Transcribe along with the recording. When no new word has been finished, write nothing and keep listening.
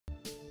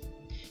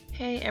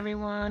Hey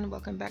everyone,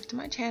 welcome back to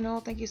my channel.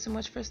 Thank you so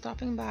much for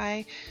stopping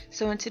by.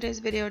 So in today's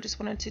video, I just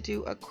wanted to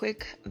do a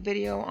quick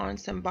video on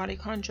some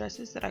bodycon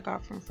dresses that I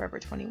got from Forever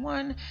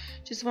 21.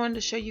 Just wanted to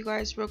show you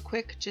guys real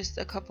quick just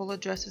a couple of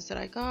dresses that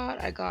I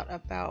got. I got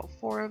about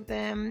 4 of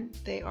them.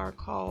 They are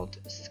called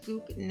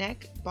scoop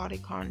neck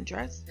bodycon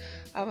dress.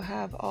 I will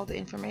have all the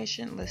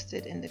information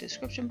listed in the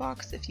description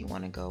box if you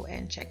want to go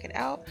and check it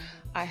out.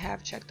 I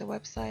have checked the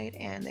website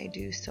and they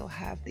do still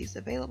have these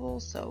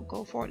available, so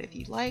go for it if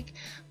you like.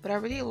 But I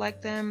really like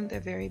them. They're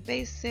very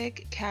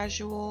basic,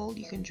 casual.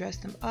 You can dress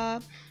them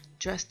up,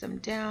 dress them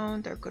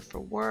down. They're good for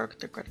work,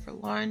 they're good for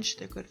lunch,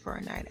 they're good for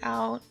a night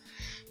out.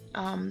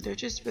 They're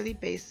just really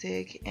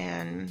basic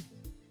and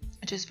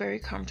just very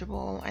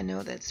comfortable. I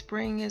know that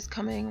spring is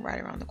coming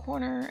right around the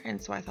corner,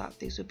 and so I thought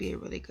these would be a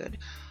really good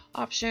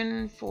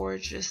option for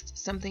just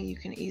something you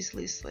can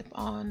easily slip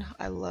on.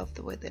 I love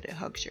the way that it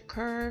hugs your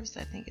curves.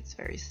 I think it's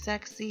very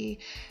sexy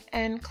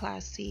and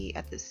classy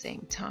at the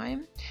same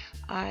time.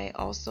 I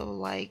also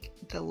like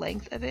the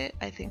length of it.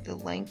 I think the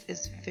length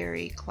is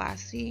very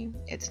classy.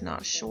 It's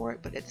not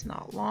short, but it's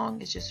not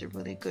long. It's just a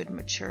really good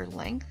mature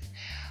length.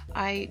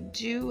 I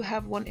do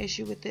have one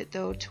issue with it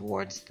though.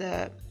 Towards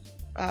the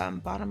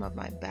bottom of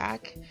my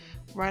back,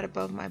 right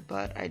above my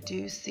butt, I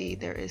do see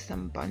there is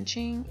some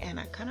bunching, and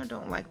I kind of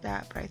don't like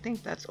that, but I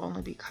think that's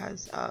only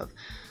because of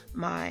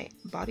my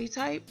body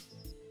type,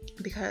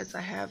 because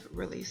I have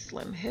really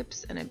slim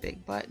hips and a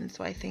big butt, and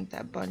so I think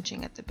that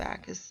bunching at the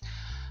back is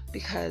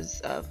because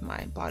of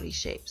my body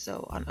shape.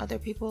 So on other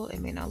people it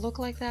may not look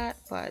like that,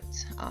 but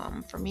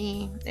for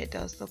me it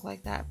does look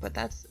like that, but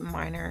that's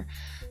minor.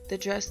 The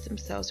dress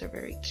themselves are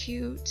very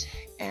cute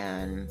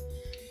and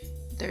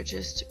they're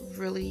just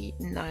really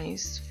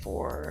nice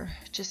for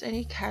just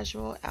any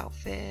casual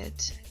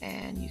outfit,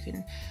 and you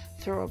can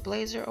throw a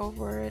blazer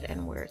over it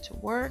and wear it to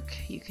work.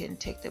 You can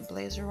take the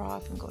blazer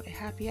off and go to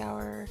happy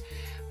hour.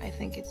 I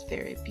think it's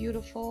very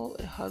beautiful.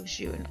 It hugs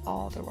you in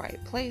all the right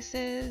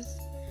places.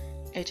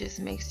 It just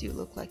makes you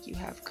look like you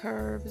have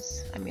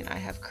curves. I mean, I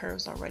have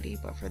curves already,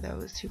 but for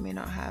those who may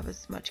not have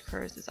as much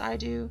curves as I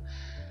do,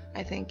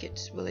 I think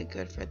it's really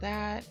good for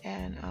that,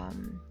 and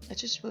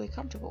it's just really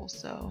comfortable.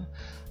 So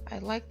I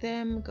like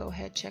them. Go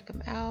ahead, check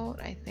them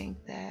out. I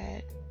think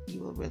that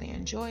you will really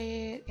enjoy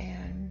it.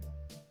 And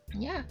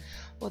yeah,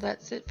 well,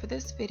 that's it for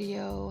this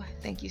video.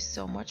 Thank you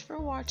so much for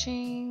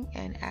watching,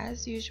 and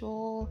as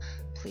usual,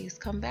 please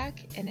come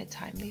back in a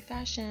timely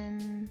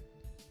fashion.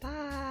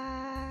 Bye.